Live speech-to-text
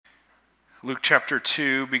Luke chapter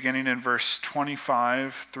 2, beginning in verse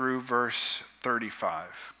 25 through verse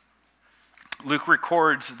 35. Luke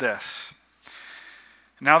records this.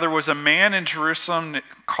 Now there was a man in Jerusalem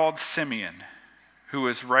called Simeon, who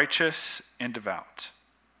was righteous and devout.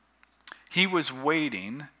 He was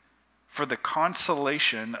waiting for the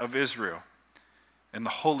consolation of Israel, and the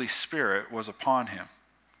Holy Spirit was upon him.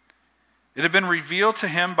 It had been revealed to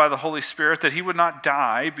him by the Holy Spirit that he would not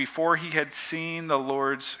die before he had seen the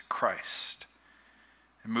Lord's Christ.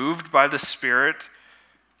 And moved by the Spirit,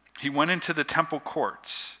 he went into the temple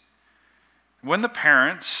courts. When the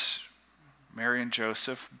parents, Mary and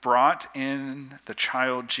Joseph, brought in the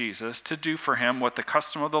child Jesus to do for him what the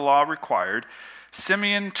custom of the law required,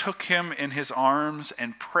 Simeon took him in his arms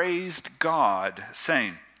and praised God,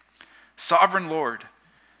 saying, "Sovereign Lord,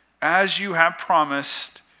 as you have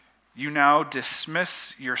promised, you now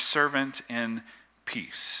dismiss your servant in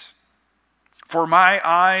peace. For my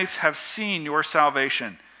eyes have seen your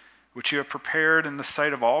salvation, which you have prepared in the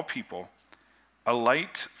sight of all people, a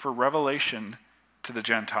light for revelation to the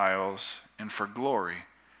Gentiles and for glory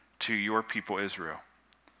to your people Israel."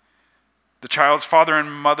 The child's father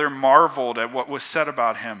and mother marveled at what was said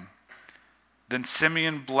about him. Then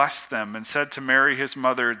Simeon blessed them and said to Mary his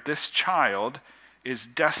mother, "This child is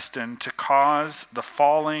destined to cause the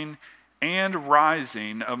falling and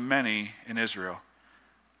rising of many in Israel,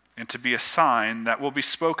 and to be a sign that will be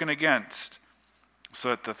spoken against, so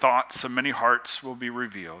that the thoughts of many hearts will be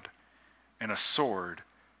revealed, and a sword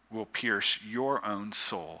will pierce your own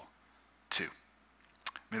soul too."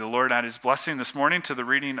 May the Lord add his blessing this morning to the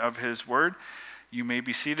reading of his word. You may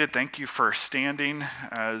be seated. Thank you for standing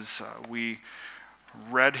as we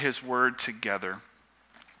read his word together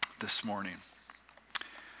this morning.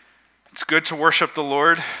 It's good to worship the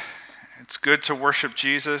Lord. It's good to worship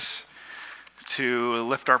Jesus, to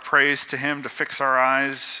lift our praise to him, to fix our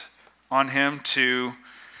eyes on him, to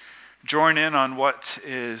join in on what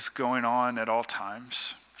is going on at all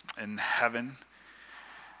times in heaven.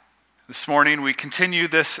 This morning we continue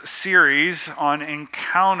this series on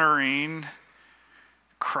encountering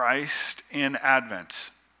Christ in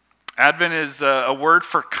Advent. Advent is a word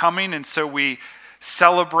for coming, and so we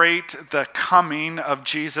celebrate the coming of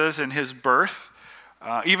Jesus and his birth,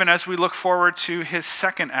 even as we look forward to his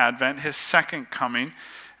second advent, his second coming,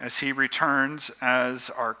 as he returns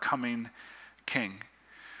as our coming King.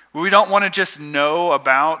 We don't want to just know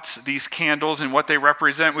about these candles and what they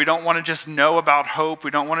represent. We don't want to just know about hope.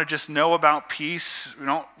 We don't want to just know about peace. We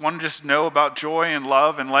don't want to just know about joy and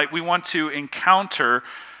love and light. We want to encounter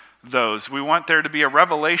those. We want there to be a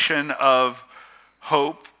revelation of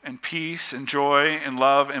hope and peace and joy and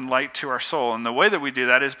love and light to our soul. And the way that we do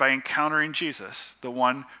that is by encountering Jesus, the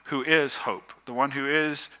one who is hope, the one who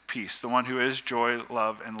is peace, the one who is joy,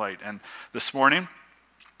 love, and light. And this morning,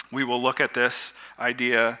 we will look at this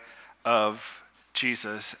idea of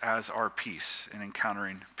Jesus as our peace and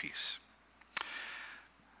encountering peace.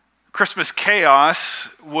 Christmas chaos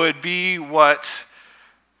would be what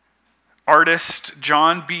artist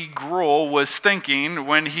John B. Gruhl was thinking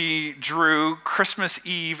when he drew Christmas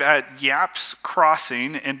Eve at Yaps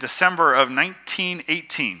Crossing in December of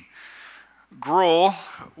 1918. Gruhl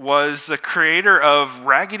was the creator of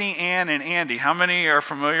Raggedy Ann and Andy. How many are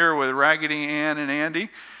familiar with Raggedy Ann and Andy?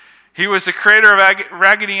 He was the creator of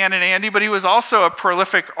Raggedy Ann and Andy, but he was also a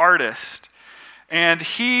prolific artist. And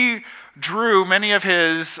he drew many of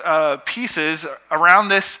his pieces around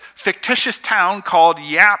this fictitious town called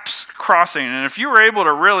Yaps Crossing. And if you were able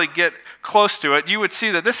to really get close to it, you would see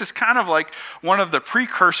that this is kind of like one of the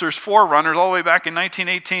precursors, forerunners, all the way back in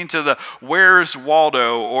 1918 to the Where's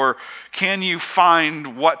Waldo, or can you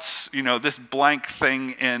find what's, this blank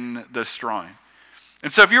thing in this drawing.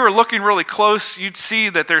 And so if you were looking really close, you'd see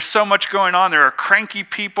that there's so much going on. There are cranky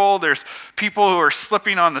people. There's people who are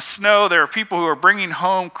slipping on the snow. There are people who are bringing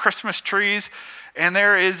home Christmas trees. And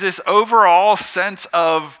there is this overall sense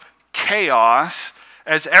of chaos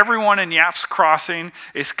as everyone in Yaps Crossing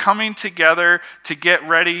is coming together to get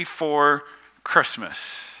ready for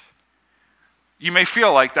Christmas. You may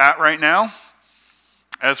feel like that right now,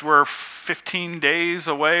 as we're 15 days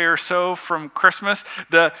away or so from Christmas,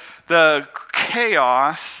 the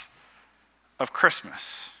chaos of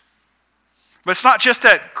Christmas. But it's not just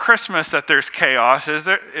at Christmas that there's chaos,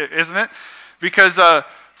 isn't it? Because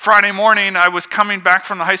Friday morning I was coming back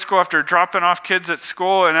from the high school after dropping off kids at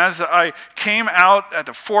school, and as I came out at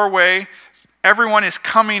the four-way, everyone is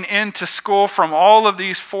coming into school from all of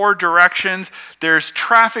these four directions. There's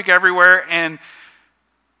traffic everywhere, and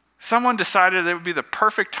someone decided it would be the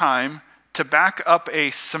perfect time to back up a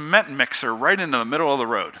cement mixer right into the middle of the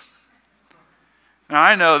road. Now,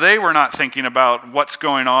 I know they were not thinking about what's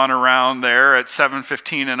going on around there at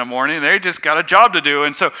 7:15 in the morning. They just got a job to do.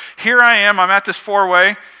 And so here I am. I'm at this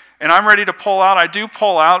four-way, and I'm ready to pull out. I do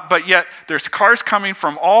pull out, but yet there's cars coming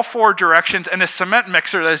from all four directions, and this cement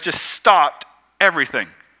mixer that has just stopped everything.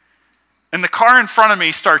 And the car in front of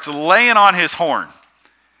me starts laying on his horn.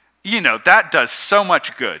 You know, that does so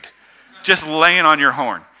much good, just laying on your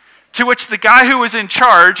horn. To which the guy who was in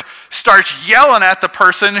charge starts yelling at the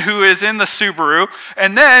person who is in the Subaru,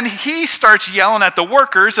 and then he starts yelling at the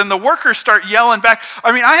workers, and the workers start yelling back.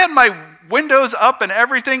 I mean, I had my windows up and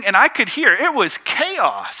everything, and I could hear. It was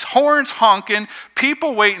chaos. Horns honking,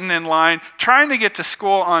 people waiting in line, trying to get to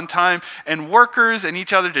school on time, and workers and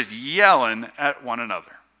each other just yelling at one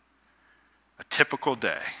another. A typical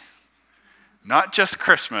day. Not just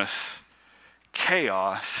Christmas,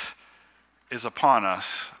 chaos is upon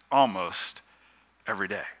us almost every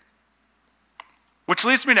day. Which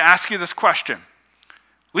leads me to ask you this question.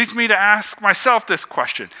 Leads me to ask myself this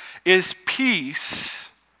question. Is peace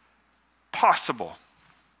possible?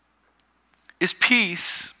 Is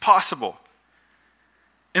peace possible?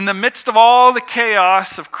 In the midst of all the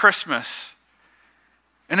chaos of Christmas,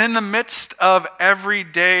 and in the midst of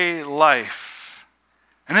everyday life,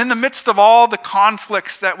 and in the midst of all the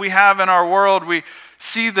conflicts that we have in our world, we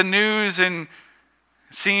see the news, and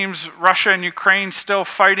it seems Russia and Ukraine still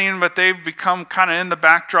fighting, but they've become kind of in the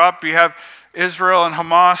backdrop. You have Israel and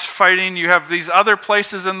Hamas fighting. You have these other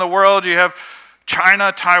places in the world. You have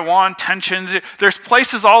China, Taiwan, tensions. There's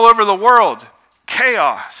places all over the world.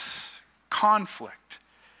 Chaos, conflict.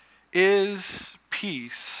 Is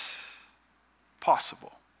peace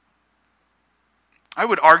possible? I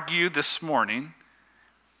would argue this morning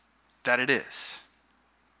that it is.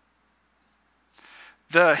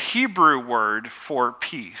 The Hebrew word for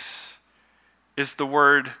peace is the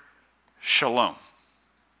word shalom.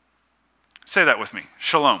 Say that with me.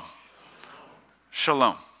 Shalom.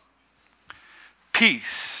 Shalom.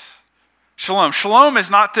 Peace. Shalom. Shalom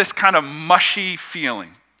is not this kind of mushy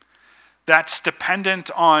feeling that's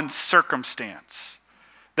dependent on circumstance,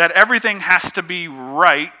 that everything has to be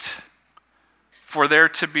right for there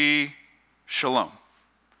to be shalom.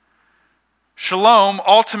 Shalom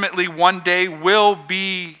ultimately one day will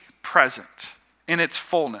be present in its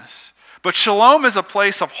fullness. But shalom is a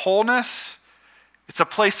place of wholeness. It's a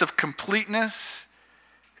place of completeness.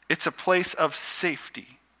 It's a place of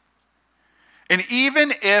safety. And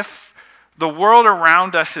even if the world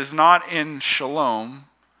around us is not in shalom,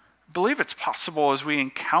 I believe it's possible as we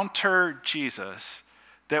encounter Jesus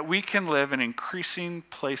that we can live in increasing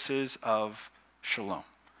places of shalom.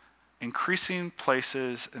 Increasing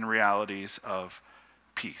places and realities of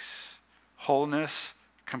peace, wholeness,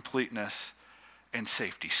 completeness, and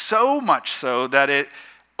safety. So much so that it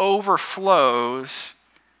overflows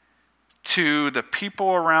to the people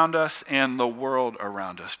around us and the world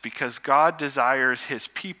around us, because God desires his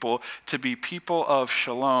people to be people of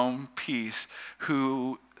shalom, peace,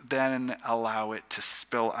 who then allow it to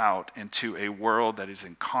spill out into a world that is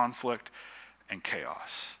in conflict and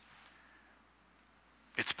chaos.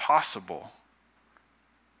 It's possible,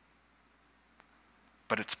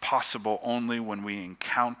 but it's possible only when we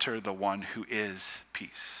encounter the one who is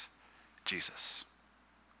peace, Jesus.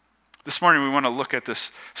 This morning we want to look at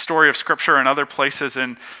this story of Scripture and other places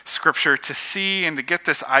in Scripture to see and to get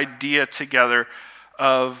this idea together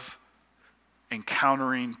of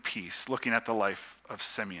encountering peace, looking at the life of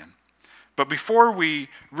Simeon. But before we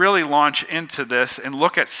really launch into this and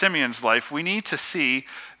look at Simeon's life, we need to see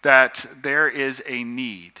that there is a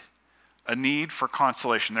need for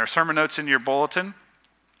consolation. There are sermon notes in your bulletin.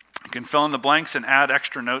 You can fill in the blanks and add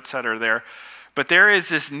extra notes that are there. But there is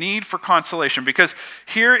this need for consolation, because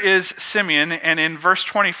here is Simeon, and in verse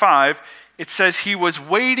 25, it says he was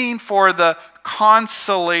waiting for the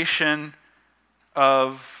consolation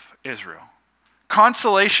of Israel.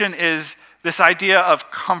 Consolation is this idea of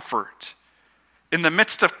comfort. In the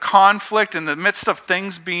midst of conflict, in the midst of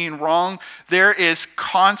things being wrong, there is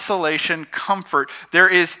consolation, comfort. There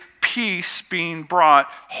is peace being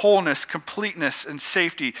brought, wholeness, completeness, and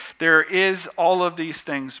safety. There is all of these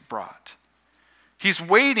things brought. He's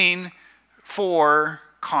waiting for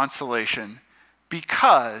consolation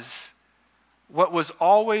because what was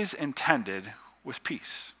always intended was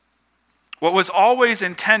peace. What was always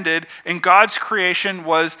intended in God's creation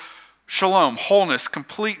was shalom, wholeness,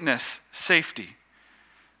 completeness, safety.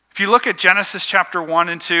 If you look at Genesis chapter 1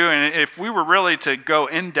 and 2, and if we were really to go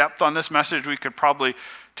in depth on this message, we could probably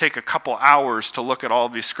take a couple hours to look at all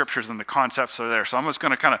of these scriptures and the concepts that are there. So I'm just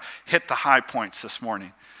going to kind of hit the high points this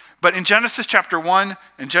morning. But in Genesis chapter 1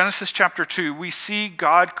 and Genesis chapter 2, we see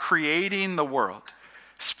God creating the world,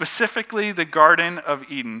 specifically the Garden of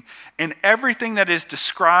Eden, and everything that is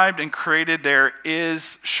described and created there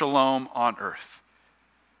is shalom on earth.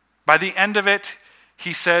 By the end of it,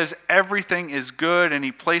 he says everything is good, and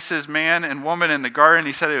he places man and woman in the garden.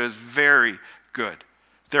 He said it was very good.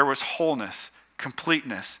 There was wholeness,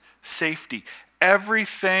 completeness, safety.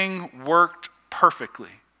 Everything worked perfectly.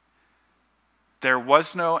 There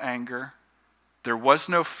was no anger. There was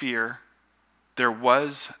no fear. There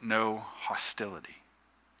was no hostility.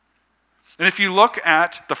 And if you look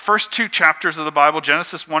at the first two chapters of the Bible,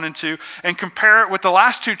 Genesis 1 and 2, and compare it with the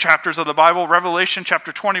last two chapters of the Bible, Revelation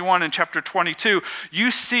chapter 21 and chapter 22, you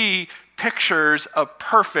see pictures of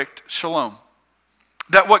perfect shalom.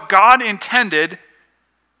 That what God intended,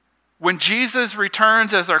 when Jesus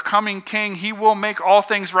returns as our coming king, he will make all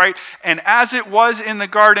things right. And as it was in the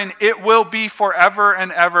garden, it will be forever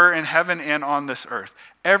and ever in heaven and on this earth.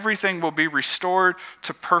 Everything will be restored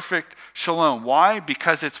to perfect shalom. Why?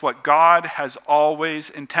 Because it's what God has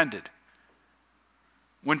always intended.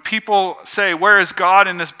 When people say, where is God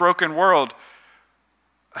in this broken world?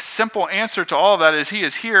 A simple answer to all of that is he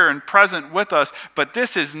is here and present with us, but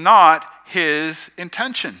this is not his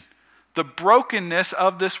intention. The brokenness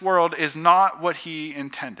of this world is not what he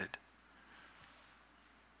intended.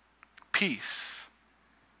 Peace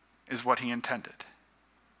is what he intended.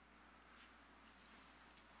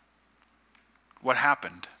 What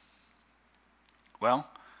happened? Well,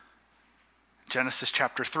 Genesis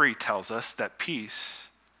chapter 3 tells us that peace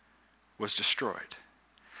was destroyed.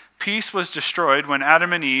 Peace was destroyed when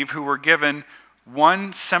Adam and Eve, who were given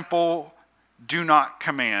one simple do not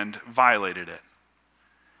command, violated it.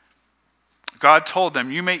 God told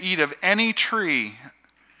them, you may eat of any tree,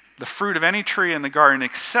 the fruit of any tree in the garden,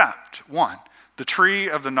 except one, the tree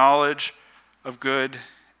of the knowledge of good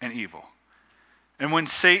and evil. And when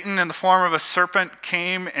Satan in the form of a serpent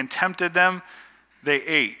came and tempted them, they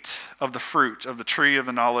ate of the fruit of the tree of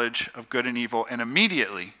the knowledge of good and evil, and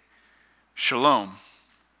immediately shalom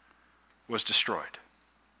was destroyed.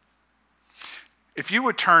 If you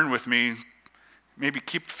would turn with me, maybe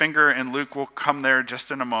keep a finger in Luke, we'll come there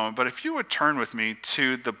just in a moment, but if you would turn with me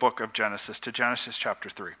to the book of Genesis, to Genesis chapter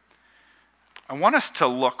 3. I want us to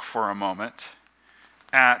look for a moment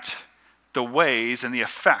at the ways and the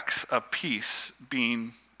effects of peace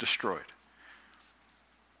being destroyed.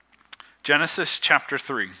 Genesis chapter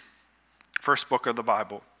 3, first book of the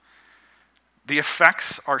Bible. The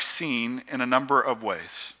effects are seen in a number of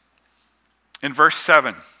ways. In verse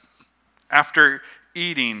 7, after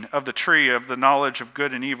eating of the tree of the knowledge of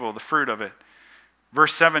good and evil, the fruit of it,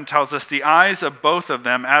 verse 7 tells us, the eyes of both of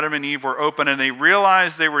them, Adam and Eve, were open, and they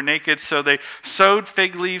realized they were naked, so they sewed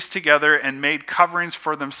fig leaves together and made coverings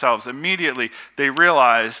for themselves. Immediately, they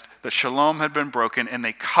realized that shalom had been broken, and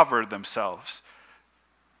they covered themselves.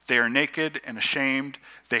 They are naked and ashamed.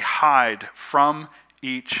 They hide from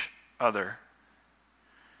each other.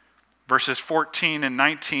 Verses 14 and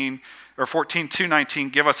 19, or 14 to 19,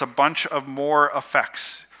 give us a bunch of more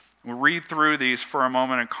effects. We'll read through these for a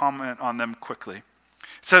moment and comment on them quickly.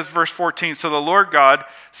 It says, verse 14, so the Lord God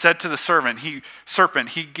said to the serpent,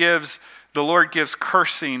 the Lord gives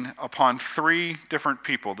cursing upon three different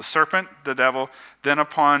people, the serpent, the devil, then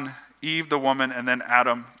upon Eve, the woman, and then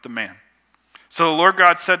Adam, the man. So the Lord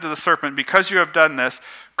God said to the serpent, because you have done this,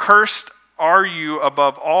 cursed are you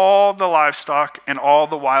above all the livestock and all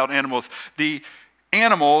the wild animals. The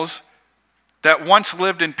animals that once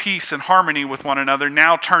lived in peace and harmony with one another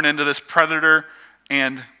now turn into this predator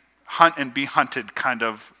and hunt and be hunted kind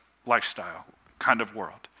of lifestyle, kind of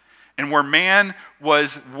world. And where man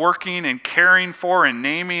was working and caring for and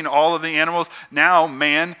naming all of the animals, now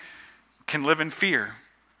man can live in fear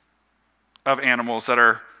of animals that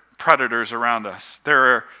are predators around us.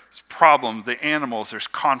 There are problems, the animals, there's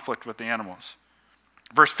conflict with the animals.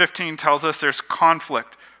 Verse 15 tells us there's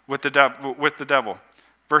conflict with the devil.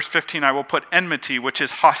 Verse 15, I will put enmity, which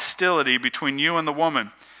is hostility, between you and the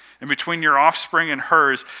woman, and between your offspring and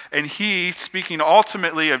hers. And he, speaking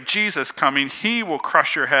ultimately of Jesus coming, he will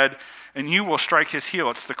crush your head, and you will strike his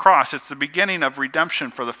heel. It's the cross. It's the beginning of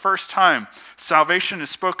redemption for the first time. Salvation is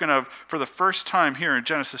spoken of for the first time here in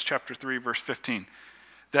Genesis chapter 3, verse 15.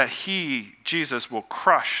 That he, Jesus, will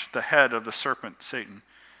crush the head of the serpent, Satan,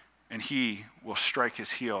 and he will strike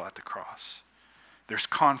his heel at the cross. There's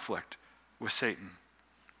conflict with Satan.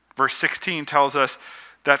 Verse 16 tells us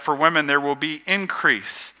that for women there will be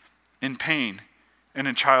increase in pain and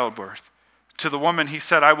in childbirth. To the woman he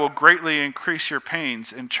said, I will greatly increase your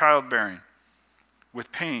pains in childbearing.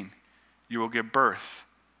 With pain you will give birth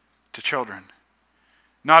to children.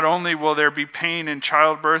 Not only will there be pain in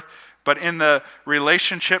childbirth, But in the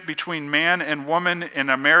relationship between man and woman, in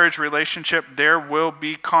a marriage relationship, there will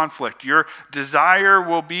be conflict. Your desire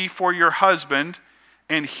will be for your husband,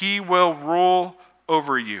 and he will rule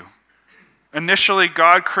over you. Initially,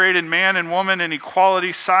 God created man and woman in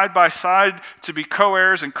equality side by side to be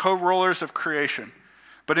co-heirs and co-rulers of creation.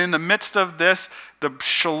 But in the midst of this, the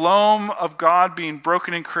shalom of God being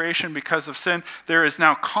broken in creation because of sin, there is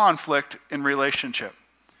now conflict in relationship,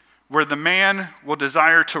 where the man will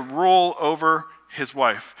desire to rule over his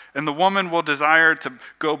wife, and the woman will desire to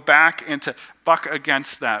go back and to buck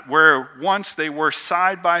against that. Where once they were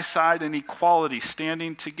side by side in equality,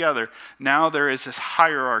 standing together, now there is this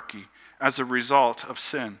hierarchy as a result of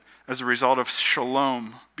sin, as a result of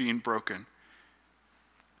shalom being broken.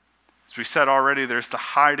 As we said already, there's the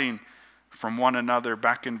hiding from one another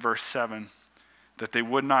back in verse 7, that they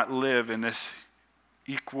would not live in this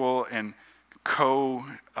equal and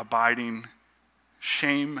co-abiding,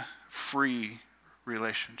 shame-free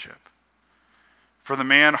relationship. For the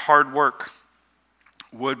man, hard work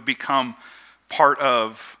would become part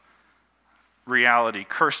of reality.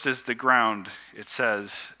 Cursed is the ground, it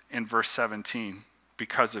says in verse 17,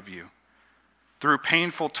 because of you. Through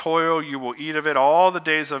painful toil, you will eat of it all the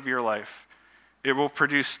days of your life. It will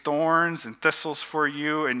produce thorns and thistles for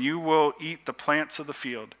you, and you will eat the plants of the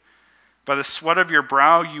field. By the sweat of your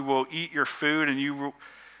brow, you will eat your food, and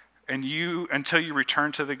you until you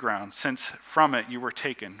return to the ground, since from it you were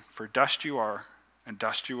taken. For dust you are, and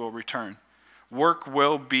dust you will return. Work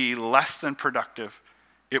will be less than productive.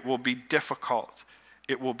 It will be difficult.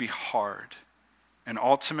 It will be hard. And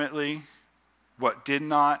ultimately, what did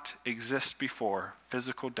not exist before,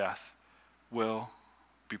 physical death, will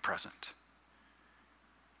be present.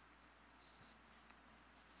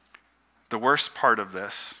 The worst part of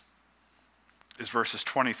this is verses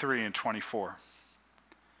 23 and 24.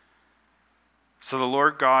 So the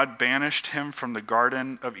Lord God banished him from the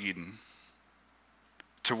Garden of Eden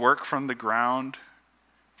to work from the ground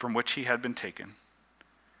from which he had been taken.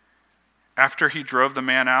 After he drove the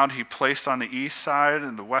man out, he placed on the east side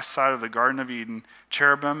and the west side of the Garden of Eden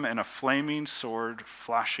cherubim and a flaming sword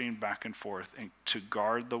flashing back and forth to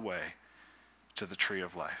guard the way to the tree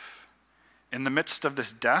of life. In the midst of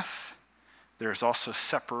this death, there is also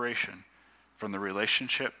separation from the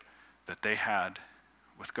relationship that they had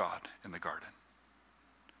with God in the garden.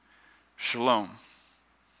 Shalom,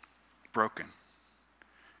 broken.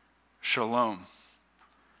 Shalom,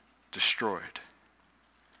 destroyed.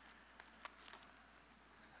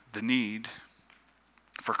 The need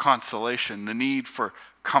for consolation, the need for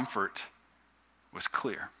comfort was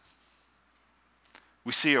clear.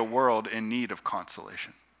 We see a world in need of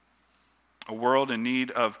consolation, a world in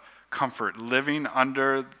need of comfort, living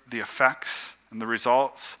under the effects and the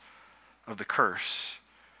results of the curse,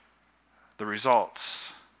 the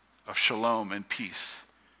results of shalom and peace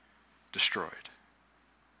destroyed.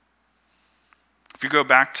 If you go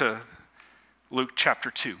back to Luke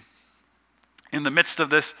chapter 2, in the midst of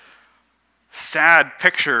this sad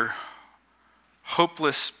picture,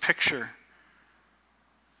 hopeless picture,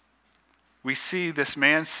 we see this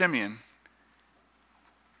man, Simeon,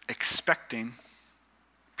 expecting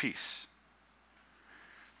peace.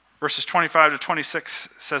 Verses 25 to 26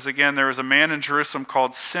 says again, there was a man in Jerusalem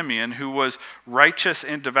called Simeon who was righteous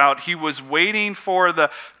and devout. He was waiting for the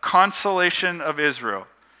consolation of Israel,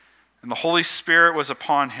 and the Holy Spirit was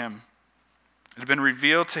upon him. It had been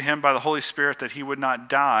revealed to him by the Holy Spirit that he would not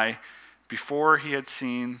die before he had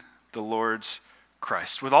seen the Lord's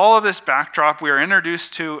Christ. With all of this backdrop, we are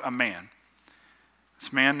introduced to a man.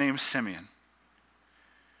 This man named Simeon.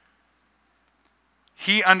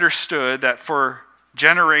 He understood that for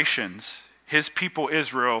generations, his people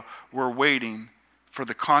Israel were waiting for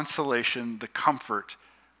the consolation, the comfort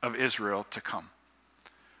of Israel to come.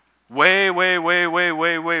 Way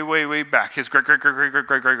back, his great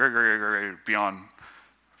beyond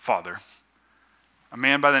father, a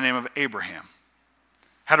man by the name of Abraham,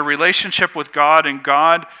 had a relationship with God, and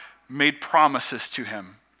God made promises to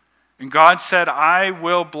him. And God said, I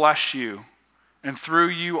will bless you, and through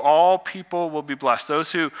you all people will be blessed.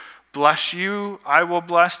 Those who bless you, I will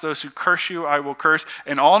bless. Those who curse you, I will curse.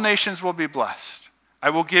 And all nations will be blessed. I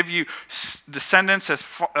will give you descendants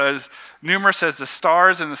as numerous as the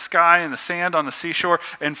stars in the sky and the sand on the seashore.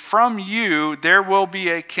 And from you there will be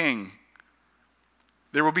a king.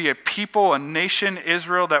 There will be a people, a nation,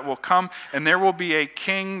 Israel, that will come. And there will be a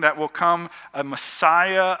king that will come, a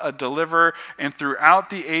Messiah, a deliverer. And throughout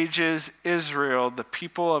the ages, Israel, the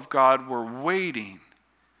people of God, were waiting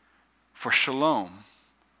for shalom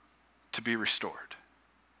to be restored,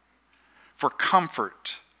 for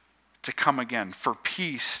comfort to come again, for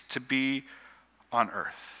peace to be on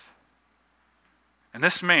earth. And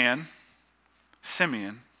this man,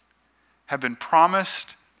 Simeon, had been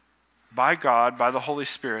promised by God, by the Holy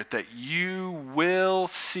Spirit, that you will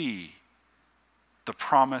see the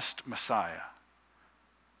promised Messiah,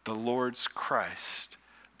 the Lord's Christ,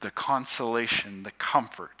 the consolation, the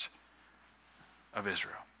comfort of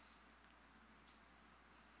Israel.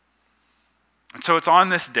 And so it's on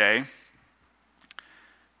this day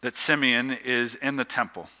that Simeon is in the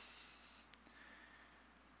temple.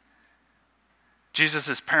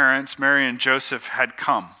 Jesus' parents, Mary and Joseph, had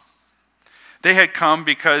come. They had come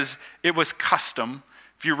because it was custom.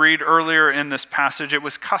 If you read earlier in this passage, it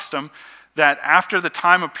was custom that after the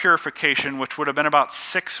time of purification, which would have been about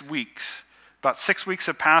 6 weeks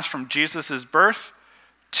had passed from Jesus' birth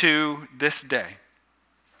to this day.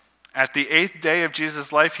 At the 8th day of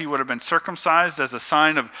Jesus' life, he would have been circumcised as a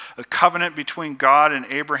sign of a covenant between God and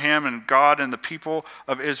Abraham and God and the people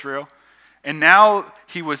of Israel. And now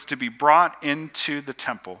he was to be brought into the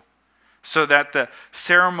temple so that the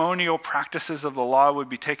ceremonial practices of the law would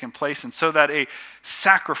be taken place and so that a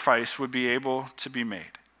sacrifice would be able to be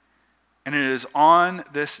made. And it is on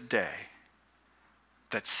this day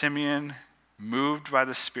that Simeon, moved by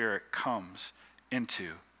the Spirit, comes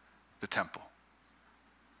into the temple.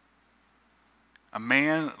 A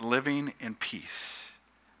man living in peace.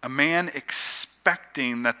 A man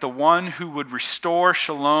expecting that the one who would restore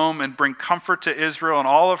shalom and bring comfort to Israel and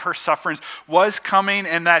all of her sufferings was coming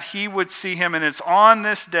and that he would see him. And it's on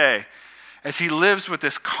this day, as he lives with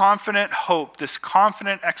this confident hope, this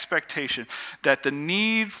confident expectation, that the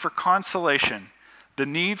need for consolation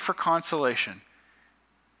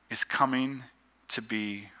is coming to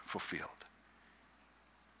be fulfilled.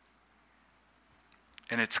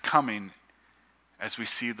 And it's coming as we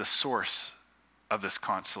see the source of this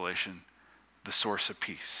consolation, the source of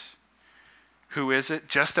peace. Who is it?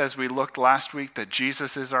 Just as we looked last week that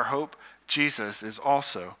Jesus is our hope, Jesus is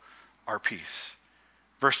also our peace.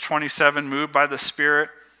 Verse 27, moved by the Spirit,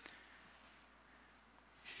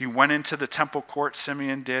 he went into the temple court,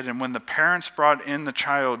 Simeon did, and when the parents brought in the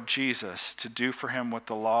child Jesus to do for him what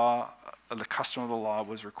the custom of the law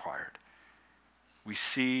was required, we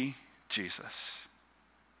see Jesus.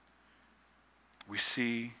 We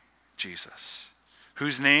see Jesus,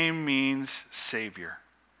 whose name means Savior,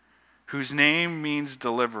 whose name means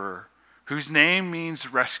Deliverer, whose name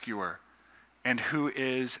means Rescuer, and who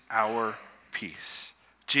is our peace.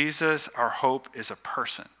 Jesus, our hope, is a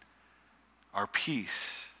person. Our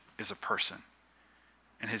peace is a person.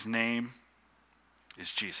 And his name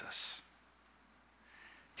is Jesus.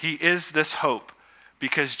 He is this hope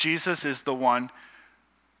because Jesus is the one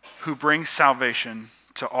who brings salvation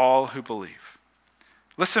to all who believe.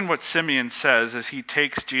 Listen what Simeon says as he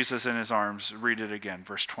takes Jesus in his arms. Read it again,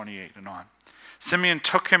 verse 28 and on. Simeon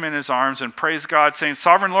took him in his arms and praised God, saying,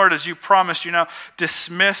 Sovereign Lord, as you promised, you now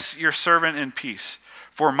dismiss your servant in peace.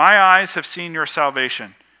 For my eyes have seen your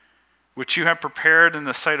salvation, which you have prepared in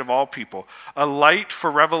the sight of all people, a light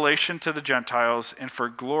for revelation to the Gentiles and for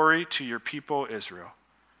glory to your people Israel.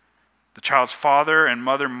 The child's father and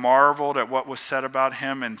mother marveled at what was said about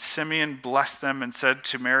him, and Simeon blessed them and said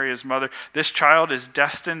to Mary, his mother, This child is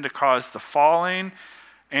destined to cause the falling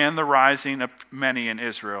and the rising of many in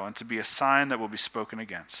Israel, and to be a sign that will be spoken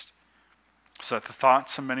against, so that the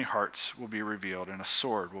thoughts of many hearts will be revealed, and a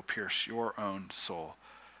sword will pierce your own soul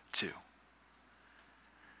too.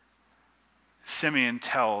 Simeon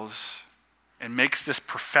tells and makes this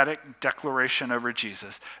prophetic declaration over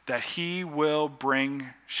Jesus that he will bring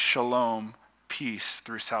shalom, peace,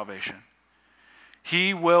 through salvation.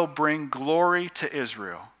 He will bring glory to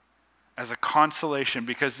Israel as a consolation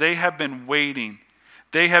because they have been waiting.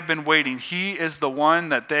 They have been waiting. He is the one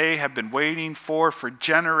that they have been waiting for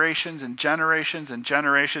generations and generations and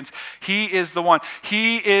generations. He is the one.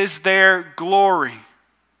 He is their glory.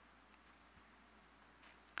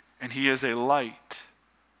 And he is a light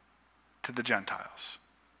to the Gentiles.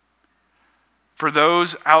 For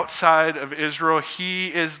those outside of Israel,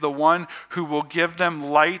 he is the one who will give them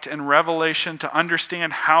light and revelation to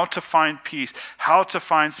understand how to find peace, how to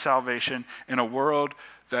find salvation in a world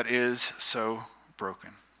that is so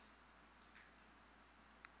broken.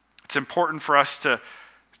 It's important for us to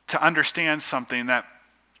understand something, that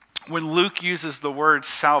when Luke uses the word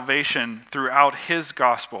salvation throughout his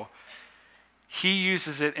gospel, he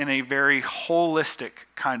uses it in a very holistic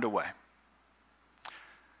kind of way.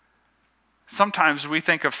 Sometimes we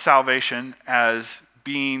think of salvation as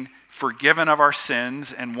being forgiven of our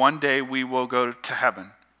sins, and one day we will go to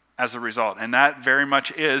heaven as a result. And that very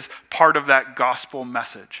much is part of that gospel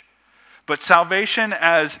message. But salvation,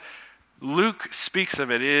 as Luke speaks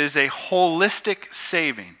of it, is a holistic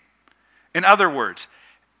saving. In other words,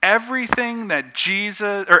 everything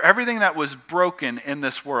that was broken in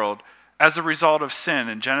this world as a result of sin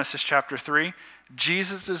in Genesis chapter 3,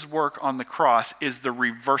 Jesus' work on the cross is the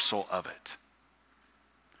reversal of it.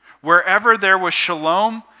 Wherever there was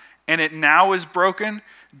shalom and it now is broken,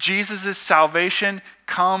 Jesus' salvation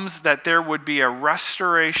comes that there would be a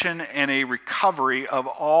restoration and a recovery of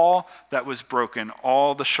all that was broken,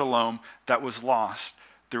 all the shalom that was lost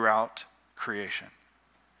throughout creation.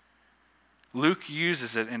 Luke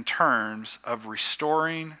uses it in terms of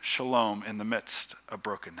restoring shalom in the midst of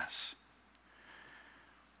brokenness.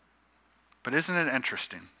 But isn't it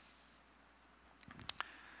interesting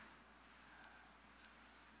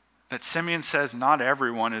that Simeon says not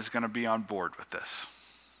everyone is going to be on board with this?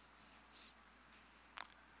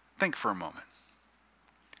 Think for a moment.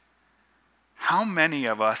 How many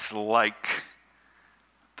of us like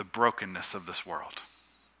the brokenness of this world?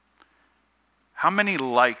 How many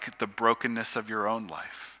like the brokenness of your own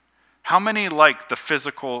life? How many like the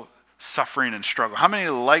physical suffering and struggle? How many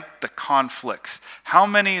like the conflicts? How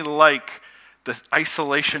many like the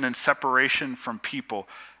isolation and separation from people?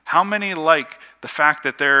 How many like the fact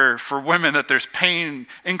that for women, that there's pain,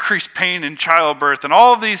 increased pain in childbirth, and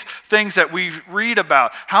all of these things that we read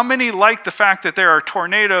about? How many like the fact that there are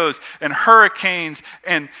tornadoes and hurricanes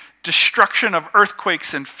and destruction of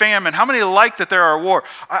earthquakes and famine? How many like that there are war?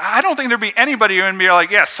 I don't think there'd be anybody who would be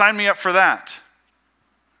like, yeah, sign me up for that.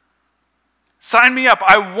 Sign me up.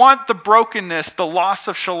 I want the brokenness, the loss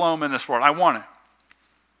of shalom in this world. I want it.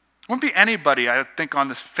 There wouldn't be anybody, I think, on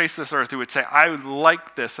this face of this earth who would say, I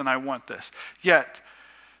like this and I want this. Yet,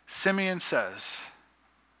 Simeon says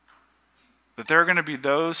that there are going to be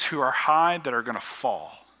those who are high that are going to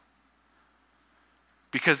fall.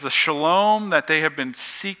 Because the shalom that they have been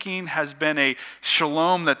seeking has been a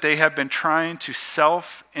shalom that they have been trying to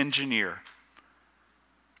self-engineer,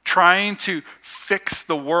 trying to fix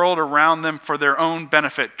the world around them for their own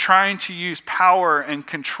benefit, trying to use power and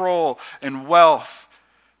control and wealth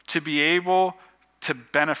to be able to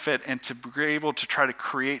benefit and to be able to try to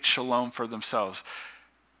create shalom for themselves.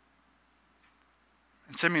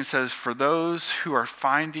 And Simeon says, for those who are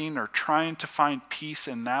finding or trying to find peace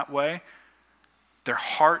in that way, their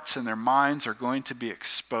hearts and their minds are going to be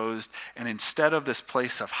exposed, and instead of this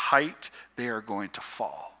place of height, they are going to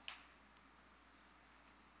fall.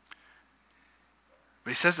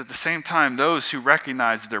 But he says at the same time, those who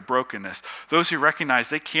recognize their brokenness, those who recognize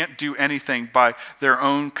they can't do anything by their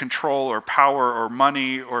own control or power or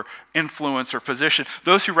money or influence or position,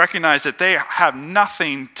 those who recognize that they have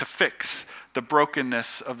nothing to fix the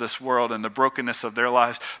brokenness of this world and the brokenness of their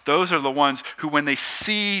lives, those are the ones who, when they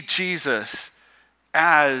see Jesus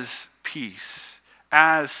as peace,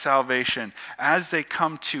 as salvation, as they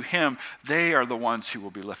come to him, they are the ones who will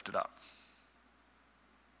be lifted up.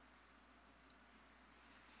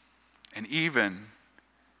 And even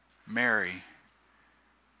Mary,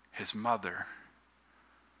 his mother,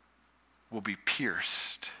 will be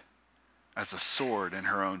pierced as a sword in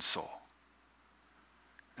her own soul.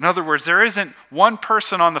 In other words, there isn't one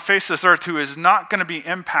person on the face of this earth who is not going to be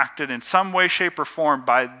impacted in some way, shape, or form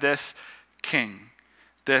by this king,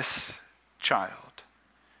 this child.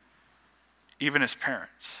 Even his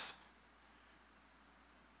parents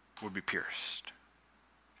would be pierced.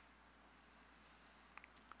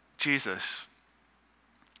 Jesus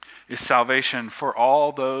is salvation for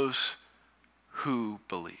all those who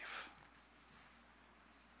believe.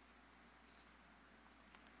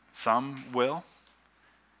 Some will,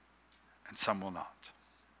 and some will not.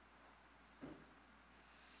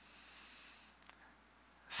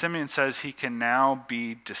 Simeon says he can now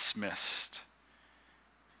be dismissed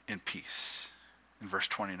in peace in verse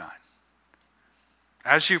 29.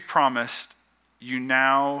 As you promised, you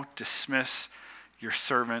now dismiss your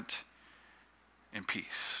servant in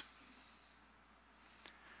peace.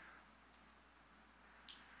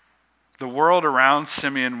 The world around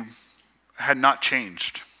Simeon had not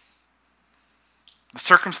changed. The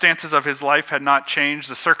circumstances of his life had not changed.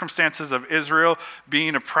 The circumstances of Israel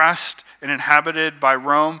being oppressed and inhabited by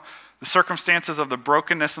Rome, the circumstances of the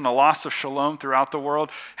brokenness and the loss of shalom throughout the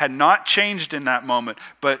world had not changed in that moment.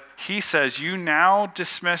 But he says, you now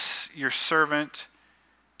dismiss your servant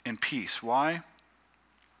in peace. Why?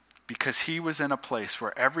 Because he was in a place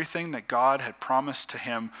where everything that God had promised to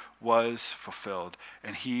him was fulfilled.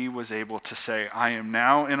 And he was able to say, I am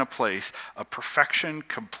now in a place of perfection,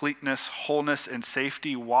 completeness, wholeness, and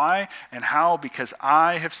safety. Why and how? Because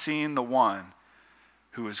I have seen the one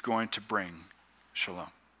who is going to bring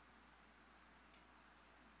shalom.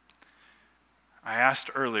 I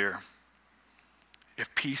asked earlier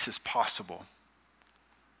if peace is possible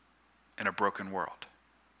in a broken world.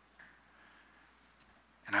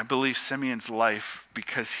 And I believe Simeon's life,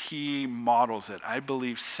 because he models it, I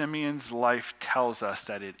believe Simeon's life tells us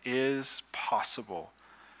that it is possible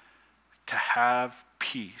to have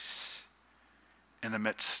peace in the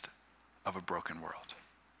midst of a broken world.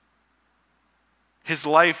 His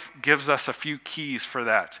life gives us a few keys for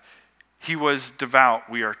that. He was devout,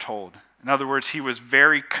 we are told. In other words, he was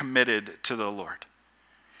very committed to the Lord.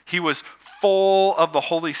 He was full of the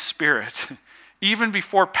Holy Spirit. Even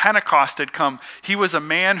before Pentecost had come, he was a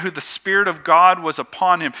man who the Spirit of God was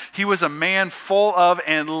upon him. He was a man full of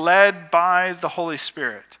and led by the Holy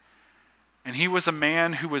Spirit. And he was a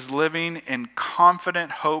man who was living in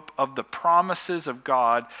confident hope of the promises of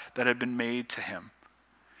God that had been made to him.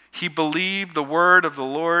 He believed the word of the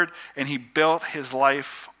Lord, and he built his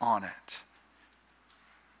life on it.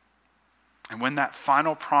 And when that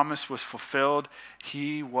final promise was fulfilled,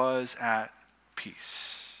 he was at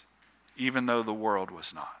peace, even though the world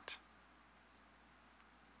was not.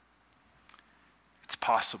 It's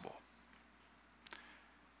possible.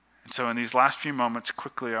 And so in these last few moments,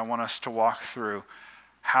 quickly, I want us to walk through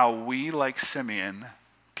how we, like Simeon,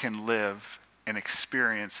 can live and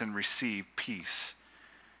experience and receive peace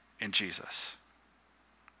in Jesus.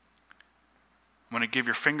 I'm going to give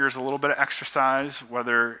your fingers a little bit of exercise,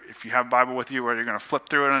 whether if you have Bible with you, whether you're going to flip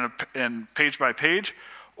through it in page by page,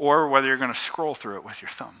 or whether you're going to scroll through it with your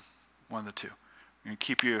thumb. One of the two. I'm going to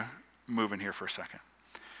keep you moving here for a second.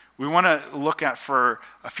 We want to look at, for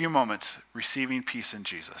a few moments, receiving peace in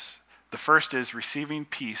Jesus. The first is receiving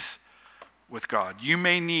peace with God. You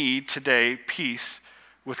may need today peace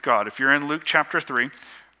with God. If you're in Luke chapter 3,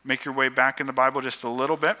 make your way back in the Bible just a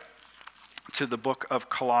little bit to the book of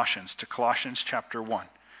Colossians, to Colossians chapter 1.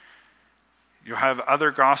 You'll have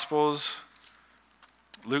other Gospels,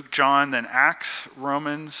 Luke, John, then Acts,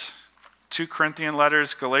 Romans, 2 Corinthian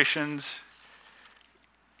letters, Galatians,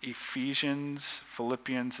 Ephesians,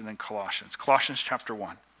 Philippians, and then Colossians. Colossians chapter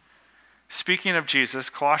 1. Speaking of Jesus,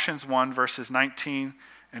 Colossians 1, verses 19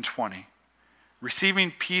 and 20.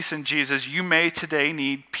 Receiving peace in Jesus, you may today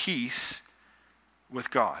need peace with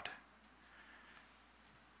God.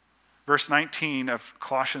 Verse 19 of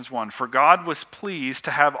Colossians 1, for God was pleased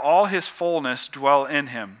to have all his fullness dwell in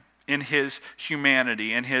him, in his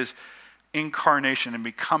humanity, in his incarnation and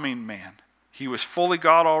becoming man. He was fully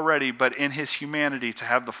God already, but in his humanity to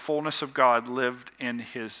have the fullness of God lived in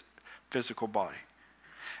his physical body.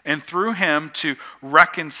 And through him to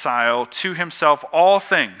reconcile to himself all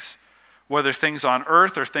things, whether things on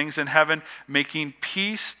earth or things in heaven, making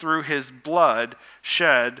peace through his blood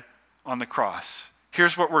shed on the cross.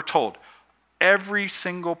 Here's what we're told. Every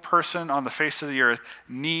single person on the face of the earth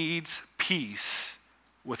needs peace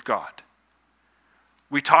with God.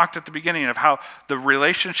 We talked at the beginning of how the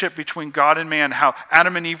relationship between God and man, how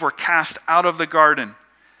Adam and Eve were cast out of the garden.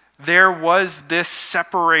 There was this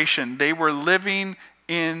separation. They were living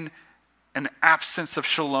in an absence of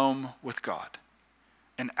shalom with God,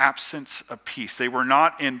 an absence of peace. They were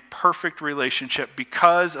not in perfect relationship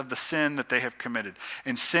because of the sin that they have committed.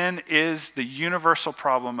 And sin is the universal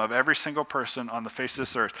problem of every single person on the face of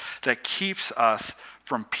this earth that keeps us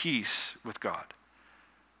from peace with God.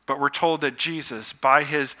 But we're told that Jesus, by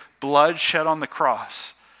his blood shed on the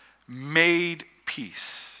cross, made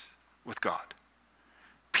peace with God.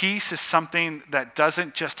 Peace is something that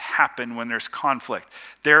doesn't just happen when there's conflict.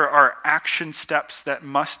 There are action steps that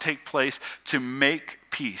must take place to make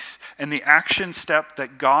peace. And the action step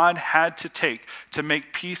that God had to take to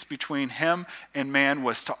make peace between him and man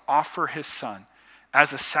was to offer his son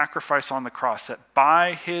as a sacrifice on the cross, that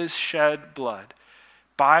by his shed blood,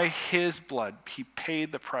 by his blood, he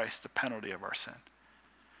paid the price, the penalty of our sin,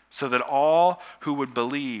 so that all who would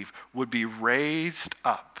believe would be raised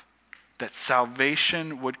up, that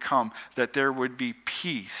salvation would come, that there would be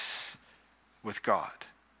peace with God,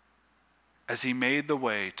 as he made the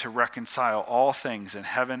way to reconcile all things in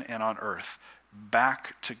heaven and on earth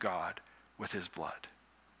back to God with his blood.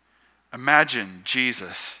 Imagine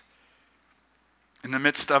Jesus in the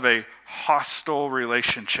midst of a hostile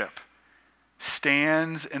relationship,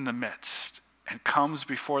 stands in the midst and comes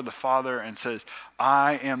before the Father and says,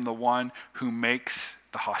 I am the one who makes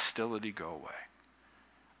the hostility go away.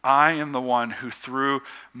 I am the one who through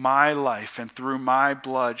my life and through my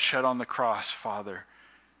blood shed on the cross, Father,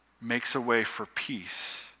 makes a way for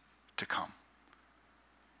peace to come.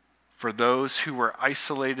 For those who were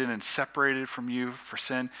isolated and separated from you for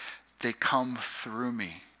sin, they come through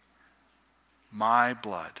me. My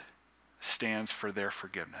blood stands for their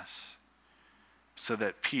forgiveness, so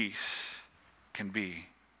that peace can be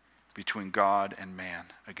between God and man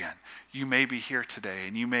again. You may be here today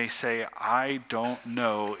and you may say, I don't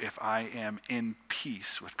know if I am in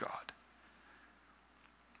peace with God.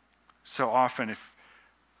 So often if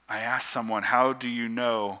I ask someone, how do you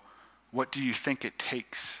know, what do you think it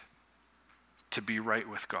takes to be right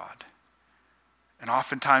with God? And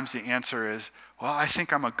oftentimes the answer is, well, I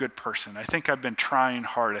think I'm a good person. I think I've been trying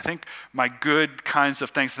hard. I think my good kinds of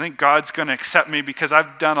things, I think God's going to accept me because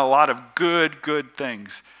I've done a lot of good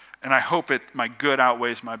things. And I hope my good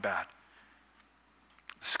outweighs my bad.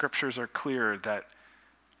 The scriptures are clear that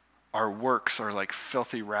our works are like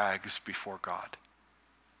filthy rags before God.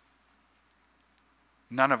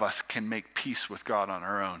 None of us can make peace with God on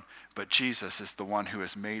our own, but Jesus is the one who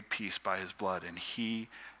has made peace by his blood, and he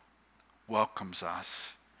welcomes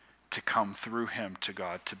us to come through him to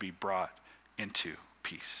God to be brought into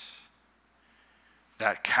peace.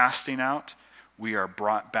 That casting out, we are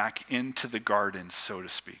brought back into the garden, so to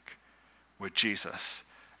speak, with Jesus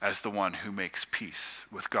as the one who makes peace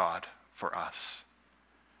with God for us.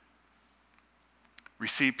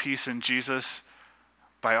 Receive peace in Jesus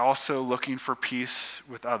by also looking for peace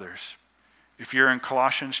with others. If you're in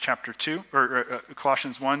Colossians chapter 2, or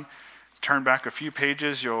Colossians 1, turn back a few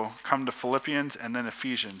pages, you'll come to Philippians and then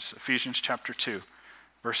Ephesians. Ephesians chapter 2,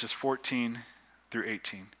 verses 14 through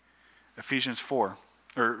 18. Ephesians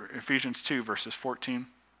 2, verses 14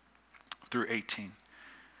 through 18.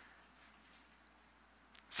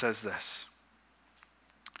 Says this: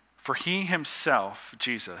 For he himself,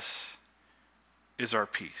 Jesus, is our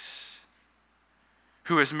peace,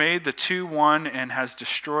 who has made the two one and has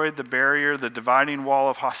destroyed the barrier, the dividing wall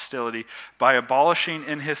of hostility, by abolishing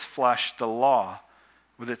in his flesh the law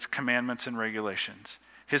with its commandments and regulations.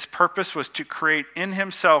 His purpose was to create in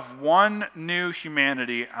himself one new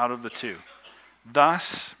humanity out of the two,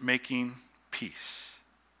 thus making peace.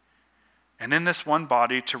 And in this one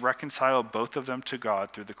body to reconcile both of them to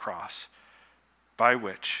God through the cross, by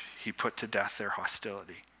which he put to death their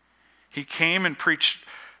hostility. He came and preached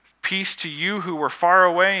peace to you who were far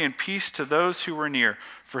away and peace to those who were near.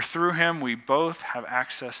 For through him we both have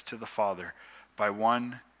access to the Father by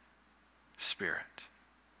one Spirit.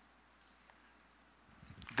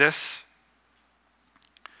 This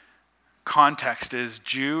context is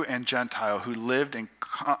Jew and Gentile who lived in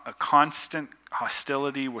a constant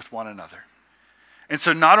hostility with one another. And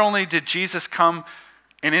so not only did Jesus come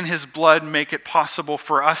and in his blood make it possible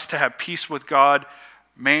for us to have peace with God,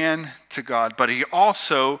 man to God, but he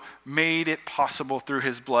also made it possible through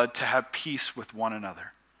his blood to have peace with one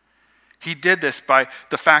another. He did this by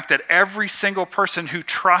the fact that every single person who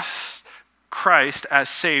trusts Christ as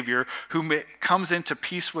Savior, who comes into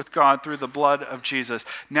peace with God through the blood of Jesus,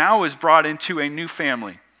 now is brought into a new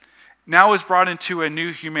family. Now is brought into a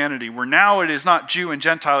new humanity, where now it is not Jew and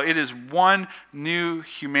Gentile, it is one new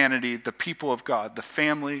humanity, the people of God, the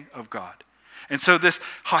family of God. And so this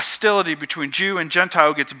hostility between Jew and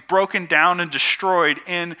Gentile gets broken down and destroyed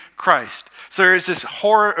in Christ. So there is this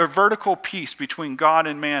vertical peace between God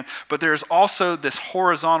and man, but there is also this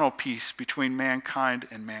horizontal peace between mankind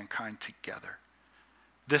and mankind together.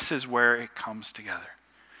 This is where it comes together.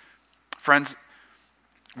 Friends,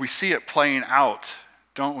 we see it playing out,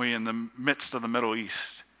 don't we, in the midst of the Middle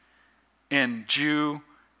East, in Jew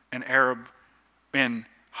and Arab, in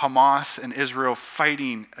Hamas and Israel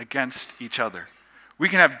fighting against each other. We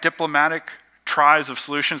can have diplomatic tries of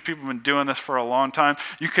solutions. People have been doing this for a long time.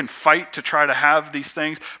 You can fight to try to have these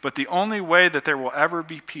things, but the only way that there will ever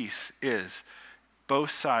be peace is both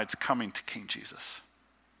sides coming to King Jesus.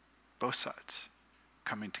 Both sides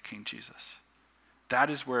coming to King Jesus. That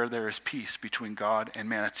is where there is peace between God and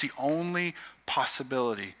man. It's the only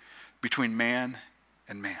possibility between man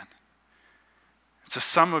and man. So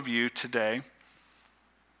some of you today,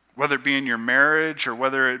 whether it be in your marriage or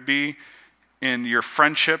whether it be in your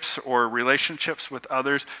friendships or relationships with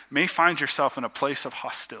others, may find yourself in a place of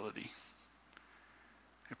hostility.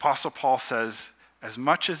 The Apostle Paul says, as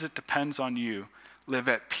much as it depends on you, live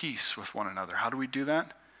at peace with one another. How do we do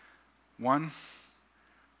that? One,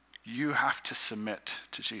 you have to submit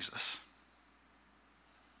to Jesus.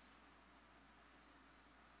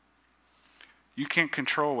 You can't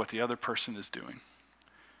control what the other person is doing.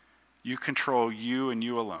 You control you and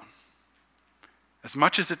you alone. As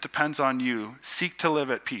much as it depends on you, seek to live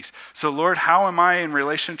at peace. So Lord, how am I in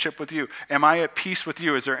relationship with you? Am I at peace with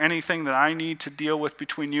you? Is there anything that I need to deal with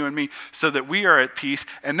between you and me so that we are at peace?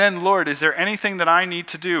 And then Lord, is there anything that I need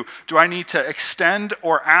to do? Do I need to extend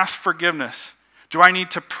or ask forgiveness? Do I need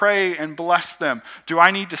to pray and bless them? Do I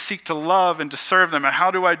need to seek to love and to serve them? And how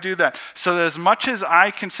do I do that? So that as much as I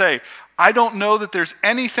can say, I don't know that there's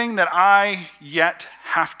anything that I yet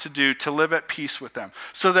have to do to live at peace with them.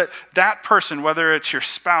 So that that person, whether it's your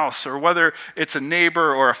spouse or whether it's a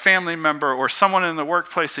neighbor or a family member or someone in the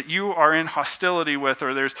workplace that you are in hostility with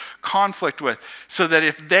or there's conflict with, so that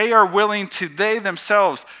if they are willing to, they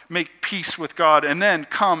themselves make peace with God and then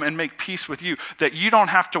come and make peace with you, that you don't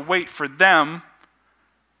have to wait for them,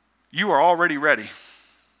 you are already ready.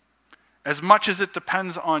 As much as it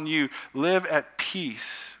depends on you, live at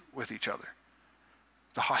peace with each other.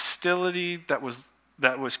 The hostility that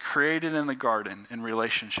was created in the garden in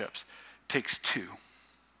relationships takes two.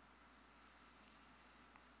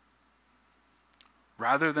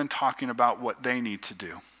 Rather than talking about what they need to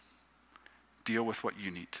do, deal with what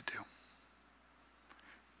you need to do.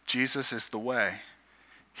 Jesus is the way.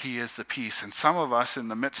 He is the peace. And some of us, in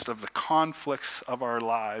the midst of the conflicts of our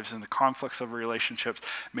lives and the conflicts of relationships,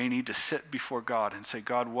 may need to sit before God and say,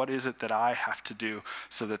 God, what is it that I have to do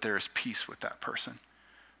so that there is peace with that person?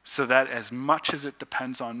 So that as much as it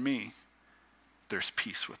depends on me, there's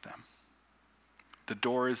peace with them. The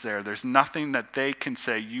door is there. There's nothing that they can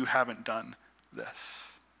say, you haven't done this.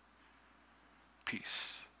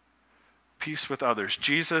 Peace. Peace with others.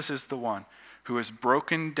 Jesus is the one who has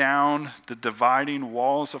broken down the dividing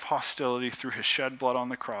walls of hostility through his shed blood on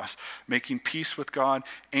the cross, making peace with God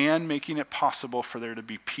and making it possible for there to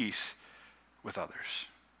be peace with others.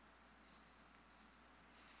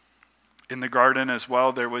 In the garden as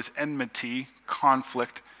well, there was enmity,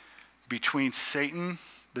 conflict between Satan,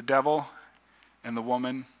 the devil, and the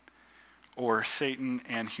woman, or Satan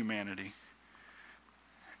and humanity.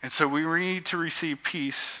 And so we need to receive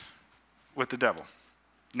peace with the devil.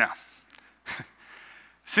 Now,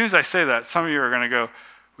 as soon as I say that, some of you are going to go,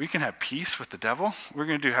 we can have peace with the devil? We're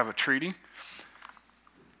going to have a treaty?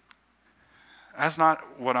 That's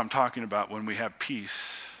not what I'm talking about when we have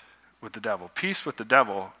peace with the devil. Peace with the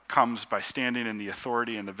devil comes by standing in the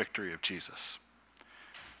authority and the victory of Jesus.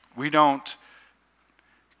 We don't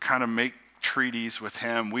kind of make treaties with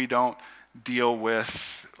him. We don't deal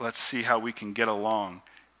with, let's see how we can get along.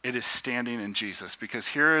 It is standing in Jesus. Because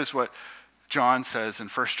here is what John says in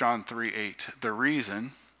 1 John 3:8. The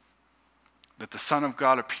reason that the Son of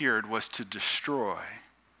God appeared was to destroy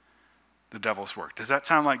the devil's work. Does that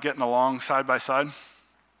sound like getting along side by side?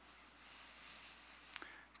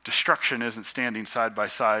 Destruction isn't standing side by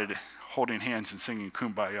side, holding hands and singing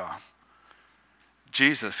Kumbaya.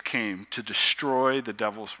 Jesus came to destroy the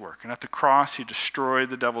devil's work. And at the cross, he destroyed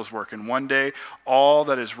the devil's work. And one day, all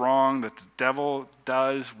that is wrong that the devil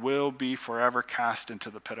does will be forever cast into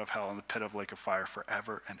the pit of hell and the pit of lake of fire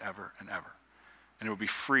forever and ever and ever. And it will be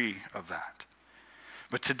free of that.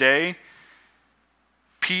 But today,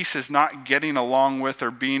 peace is not getting along with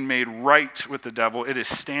or being made right with the devil. It is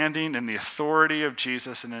standing in the authority of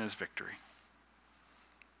Jesus and in his victory.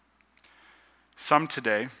 Some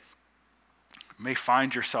today may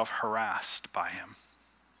find yourself harassed by him.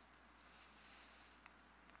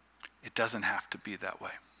 It doesn't have to be that way.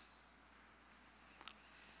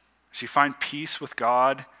 As you find peace with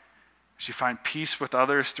God, as you find peace with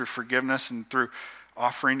others through forgiveness and through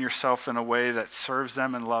offering yourself in a way that serves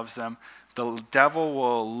them and loves them, the devil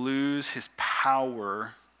will lose his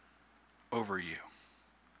power over you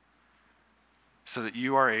so that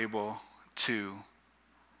you are able to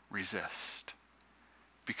resist.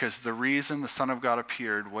 Because the reason the Son of God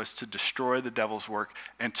appeared was to destroy the devil's work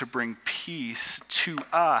and to bring peace to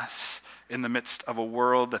us in the midst of a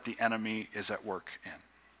world that the enemy is at work in.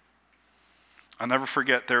 I'll never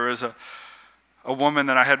forget, there was a woman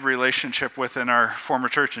that I had a relationship with in our former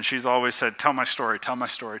church, and she's always said, tell my story, tell my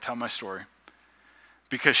story, tell my story.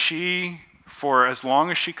 Because she, for as long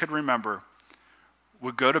as she could remember,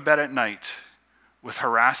 would go to bed at night with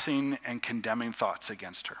harassing and condemning thoughts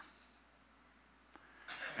against her.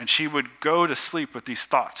 And she would go to sleep with these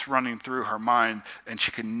thoughts running through her mind, and she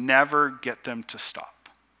could never get them to stop.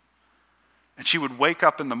 And she would wake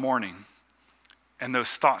up in the morning, and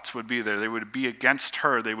those thoughts would be there. They would be against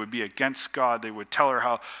her. They would be against God. They would tell her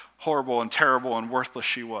how horrible and terrible and worthless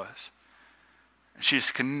she was. And she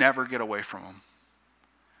just could never get away from them.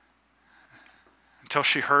 Until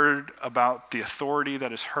she heard about the authority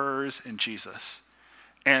that is hers in Jesus.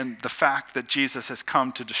 And the fact that Jesus has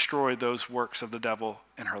come to destroy those works of the devil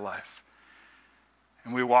in her life.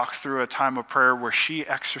 And we walked through a time of prayer where she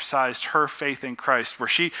exercised her faith in Christ, where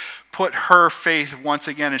she put her faith once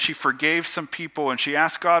again, and she forgave some people, and she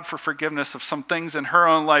asked God for forgiveness of some things in her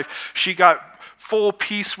own life. She got full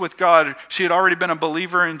peace with God. She had already been a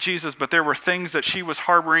believer in Jesus, but there were things that she was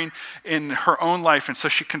harboring in her own life, and so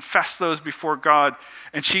she confessed those before God,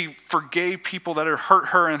 and she forgave people that had hurt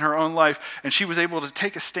her in her own life, and she was able to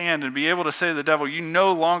take a stand and be able to say to the devil, you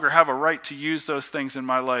no longer have a right to use those things in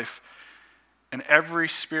my life. And every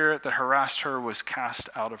spirit that harassed her was cast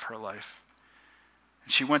out of her life.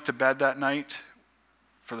 And she went to bed that night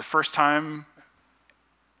for the first time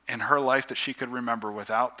in her life that she could remember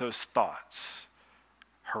without those thoughts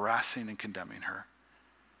harassing and condemning her.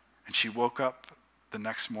 And she woke up the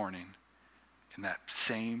next morning in that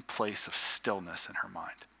same place of stillness in her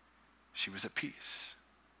mind. She was at peace.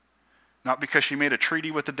 Not because she made a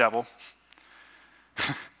treaty with the devil.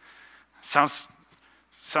 Sounds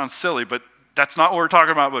silly, but that's not what we're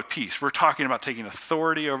talking about with peace. We're talking about taking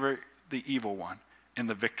authority over the evil one in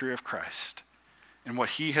the victory of Christ and what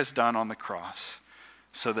he has done on the cross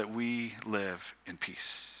so that we live in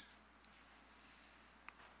peace.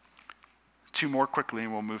 2 more quickly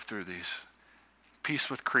and we'll move through these. Peace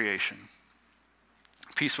with creation.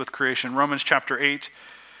 Peace with creation. Romans chapter 8,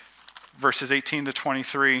 verses 18 to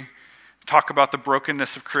 23. Talk about the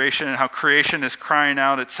brokenness of creation and how creation is crying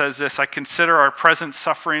out. It says this, I consider our present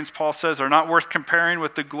sufferings, Paul says, are not worth comparing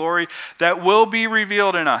with the glory that will be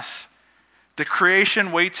revealed in us. The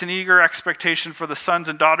creation waits in eager expectation for the sons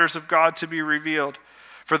and daughters of God to be revealed.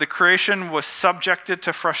 For the creation was subjected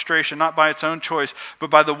to frustration, not by its own choice,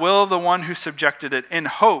 but by the will of the one who subjected it, in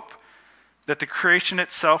hope that the creation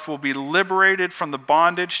itself will be liberated from the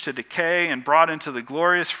bondage to decay and brought into the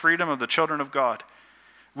glorious freedom of the children of God.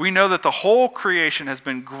 We know that the whole creation has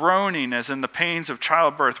been groaning as in the pains of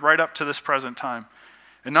childbirth right up to this present time.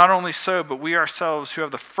 And not only so, but we ourselves who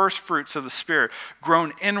have the first fruits of the Spirit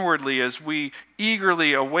groan inwardly as we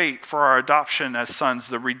eagerly await for our adoption as sons,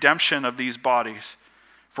 the redemption of these bodies.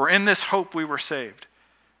 For in this hope we were saved.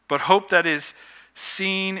 But hope that is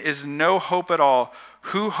seen is no hope at all.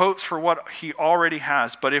 Who hopes for what he already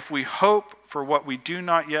has? But if we hope for what we do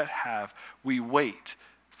not yet have, we wait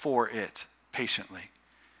for it patiently.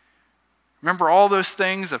 Remember all those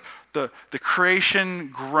things of the creation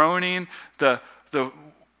groaning, the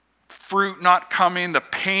fruit not coming, the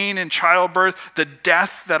pain in childbirth, the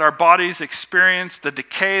death that our bodies experience, the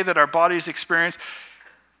decay that our bodies experience.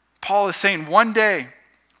 Paul is saying one day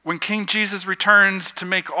when King Jesus returns to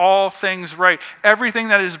make all things right, everything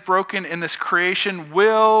that is broken in this creation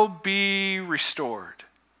will be restored.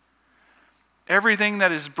 Everything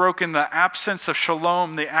that is broken, the absence of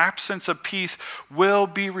shalom, the absence of peace, will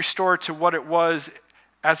be restored to what it was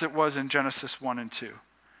as it was in Genesis 1 and 2.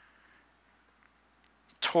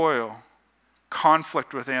 Toil,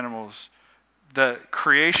 conflict with animals, the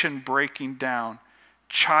creation breaking down,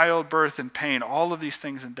 childbirth and pain, all of these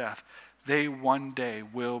things in death, they one day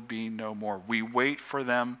will be no more. We wait for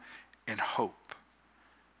them in hope.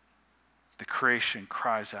 The creation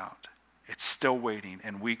cries out. It's still waiting,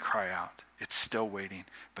 and we cry out. It's still waiting,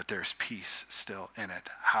 but there's peace still in it.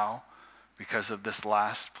 How? Because of this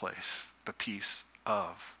last place, the peace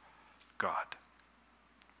of God.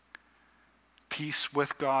 Peace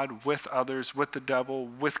with God, with others, with the devil,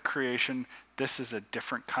 with creation. This is a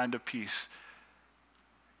different kind of peace.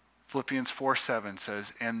 Philippians 4:7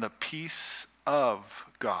 says, and the peace of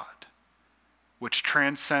God, which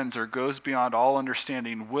transcends or goes beyond all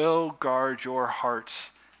understanding, will guard your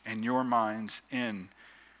hearts and your minds in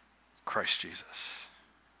Christ Jesus.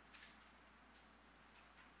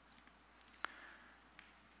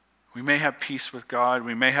 We may have peace with God.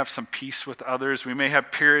 We may have some peace with others. We may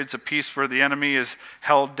have periods of peace where the enemy is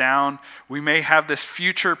held down. We may have this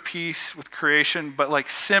future peace with creation, but like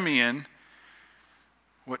Simeon,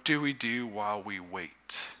 what do we do while we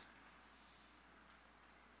wait?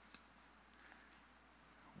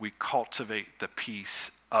 We cultivate the peace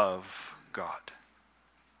of God.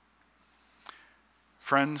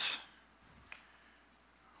 Friends,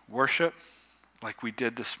 worship like we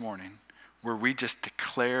did this morning, where we just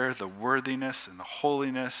declare the worthiness and the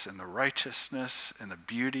holiness and the righteousness and the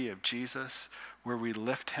beauty of Jesus, where we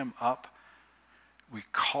lift him up. We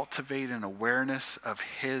cultivate an awareness of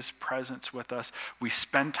his presence with us. We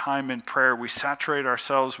spend time in prayer. We saturate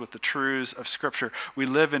ourselves with the truths of Scripture. We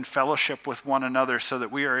live in fellowship with one another so that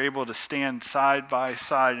we are able to stand side by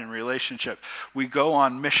side in relationship. We go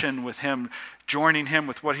on mission with him, joining him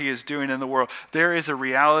with what he is doing in the world. There is a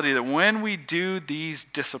reality that when we do these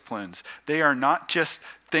disciplines, they are not just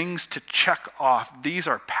things to check off. These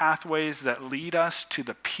are pathways that lead us to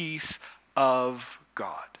the peace of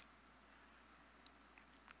God.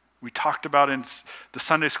 We talked about in the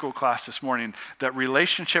Sunday school class this morning that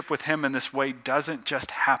relationship with him in this way doesn't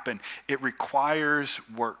just happen. It requires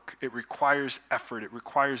work. It requires effort. It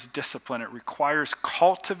requires discipline. It requires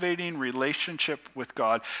cultivating relationship with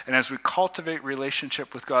God. And as we cultivate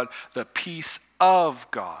relationship with God, the peace of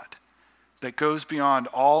God that goes beyond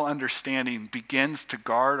all understanding begins to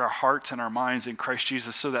guard our hearts and our minds in Christ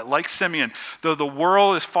Jesus, so that, like Simeon, though the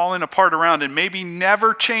world is falling apart around and maybe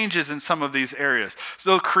never changes in some of these areas,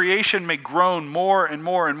 so creation may groan more and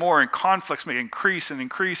more and more, and conflicts may increase and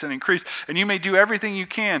increase and increase, and you may do everything you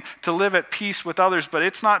can to live at peace with others, but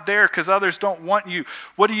it's not there because others don't want you.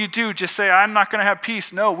 What do? Just say, I'm not going to have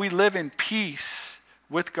peace? No, we live in peace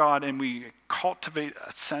with God, and we cultivate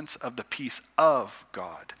a sense of the peace of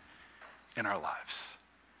God in our lives.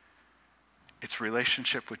 It's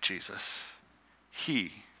relationship with Jesus.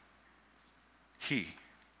 He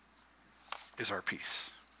is our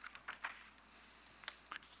peace.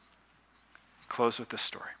 Close with this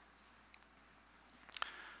story.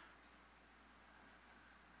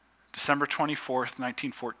 December 24th,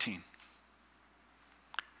 1914.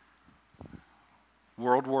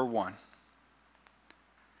 World War I.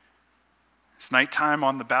 It's nighttime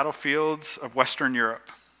on the battlefields of Western Europe.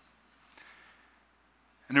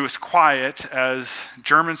 And it was quiet as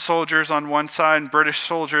German soldiers on one side and British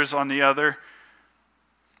soldiers on the other,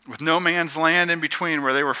 with no man's land in between,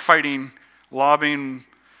 where they were fighting, lobbing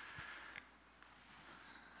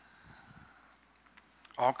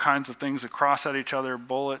all kinds of things across at each other,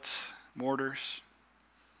 bullets, mortars.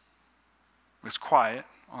 It was quiet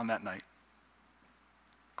on that night,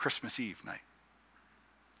 Christmas Eve night.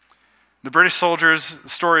 The British soldiers, the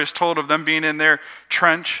story is told of them being in their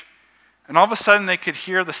trench, and all of a sudden they could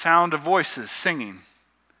hear the sound of voices singing.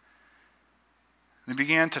 They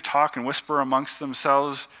began to talk and whisper amongst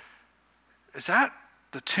themselves, is that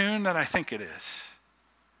the tune that I think it is?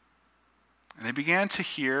 And they began to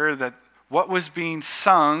hear that what was being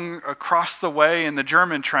sung across the way in the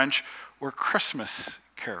German trench were Christmas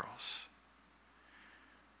carols.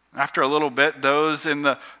 After a little bit, those in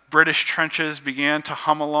the British trenches began to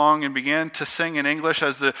hum along and began to sing in English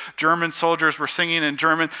as the German soldiers were singing in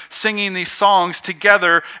German, singing these songs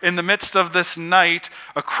together in the midst of this night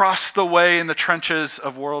across the way in the trenches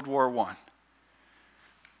of World War I.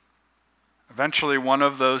 Eventually, one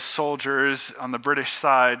of those soldiers on the British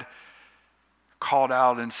side called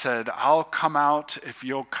out and said, I'll come out if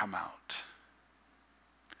you'll come out.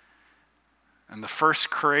 And the first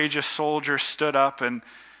courageous soldier stood up, and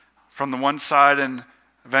from the one side and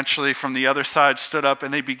eventually from the other side stood up,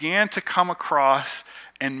 and they began to come across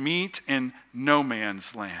and meet in no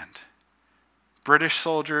man's land. British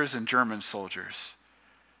soldiers and German soldiers,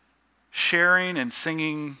 sharing and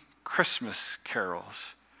singing Christmas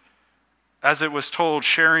carols. As it was told,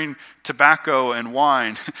 sharing tobacco and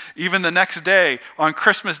wine. Even the next day, on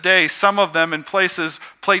Christmas Day, some of them in places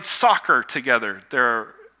played soccer together. There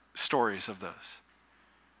are stories of those.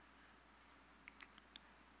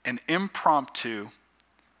 An impromptu,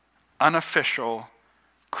 unofficial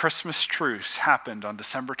Christmas truce happened on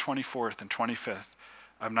December 24th and 25th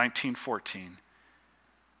of 1914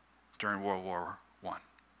 during World War I.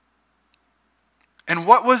 And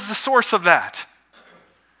what was the source of that?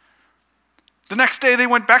 The next day they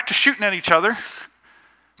went back to shooting at each other.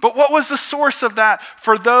 But what was the source of that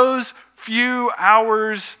for those few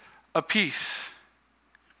hours of peace?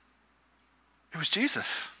 It was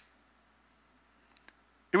Jesus.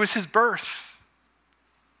 It was his birth.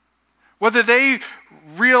 Whether they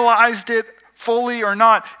realized it fully or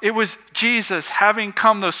not, it was Jesus having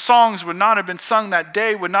come. Those songs would not have been sung that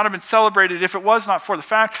day, would not have been celebrated if it was not for the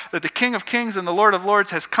fact that the King of Kings and the Lord of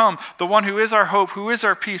Lords has come, the one who is our hope, who is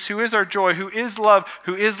our peace, who is our joy, who is love,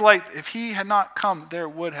 who is light. If he had not come, there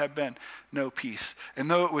would have been no peace. And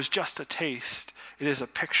though it was just a taste, it is a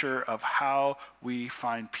picture of how we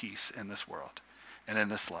find peace in this world and in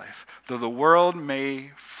this life. Though the world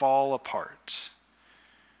may fall apart,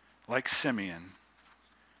 like Simeon,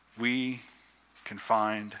 we can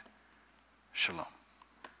find shalom.